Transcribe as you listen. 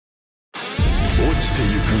ちてゆ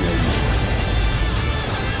くがいい。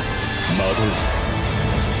惑い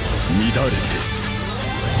乱れて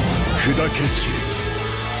砕け散れ。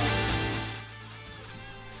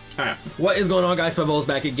Alright, what is going on, guys? SpitefulHopes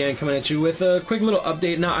back again, coming at you with a quick little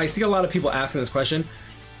update. Now, I see a lot of people asking this question.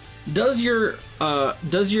 Does your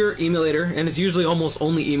emulator, and it's usually almost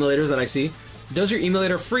only emulators that I see, does your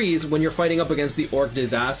emulator freeze when you're fighting up against the Orc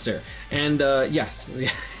Disaster? And yes,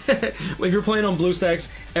 if you're playing on Bluestacks,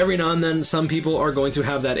 every now and then some people are going to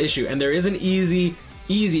have that issue, and there is an easy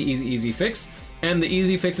fix, and the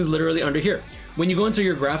easy fix is literally under here. When you go into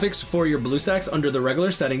your graphics for your Bluestacks under the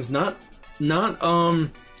regular settings, not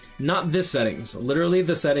this settings, literally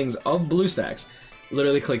the settings of Bluestacks,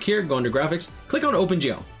 literally click here, go under graphics, click on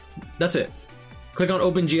OpenGL. That's it. Click on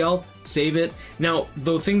OpenGL, save it. Now,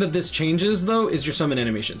 the thing that this changes though is your summon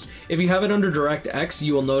animations. If you have it under DirectX,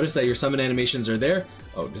 you will notice that your summon animations are there.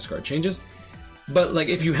 Oh, discard changes. But like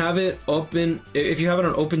if you have it open, if you have it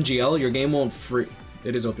on OpenGL, your game won't freeze.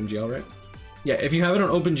 It is OpenGL, right? Yeah, if you have it on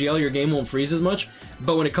OpenGL, your game won't freeze as much.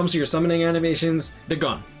 But when it comes to your summoning animations, they're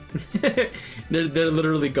gone. they're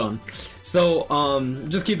literally gone. So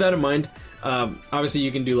just keep that in mind. Obviously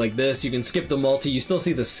you can do like this, you can skip the multi, you still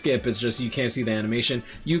see the skip, it's just you can't see the animation.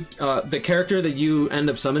 You the character that you end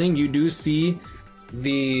up summoning, you do see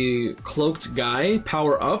the cloaked guy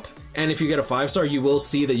power up, and if you get a 5-star, you will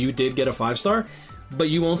see that you did get a 5-star, but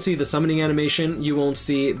you won't see the summoning animation, you won't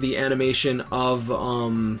see the animation of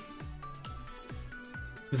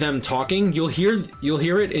them talking. You'll hear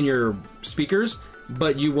it in your speakers,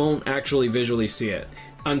 but you won't actually visually see it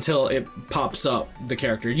until it pops up the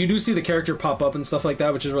character. You do see the character pop up and stuff like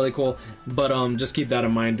that, which is really cool, but just keep that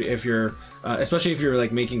in mind if you're especially if you're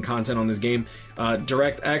like making content on this game.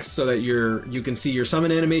 DirectX, so that you can see your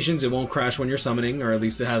summon animations. It won't crash when you're summoning, or at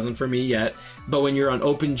least it hasn't for me yet. But when you're on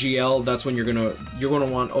OpenGL, that's when you're gonna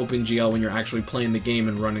want OpenGL when you're actually playing the game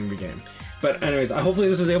and running the game. But anyways, hopefully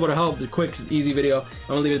this is able to help. A quick, easy video. I'm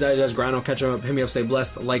gonna leave it at that. Guys, grind. I'll catch up. Hit me up. Stay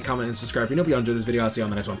blessed. Like, comment, and subscribe if you know you enjoyed this video. I'll see you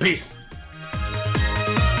on the next one. Peace.